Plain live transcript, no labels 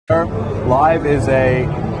Live is a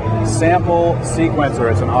sample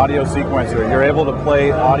sequencer. It's an audio sequencer. You're able to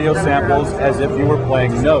play audio samples as if you were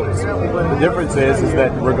playing notes. The difference is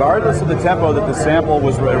that regardless of the tempo that the sample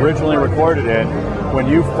was originally recorded in, when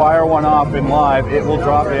you fire one off in live, it will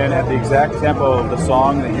drop in at the exact tempo of the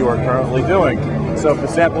song that you are currently doing. So if the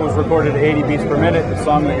sample was recorded at 80 beats per minute, the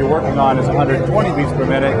song that you're working on is 120 beats per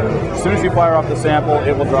minute. As soon as you fire off the sample,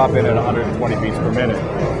 it will drop in at 120 beats per minute.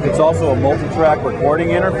 It's also a multi-track recording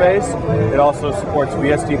interface. It also supports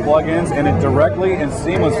VST plugins, and it directly and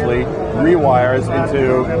seamlessly rewires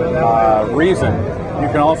into Reason. You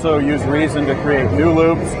can also use Reason to create new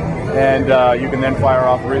loops, and you can then fire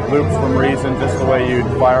off loops from Reason just the way you'd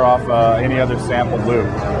fire off any other sampled loop.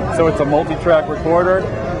 So it's a multi-track recorder.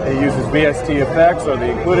 It uses VST effects, or the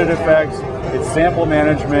included effects. It's sample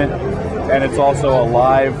management, and it's also a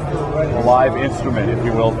live instrument, if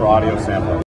you will, for audio sampling.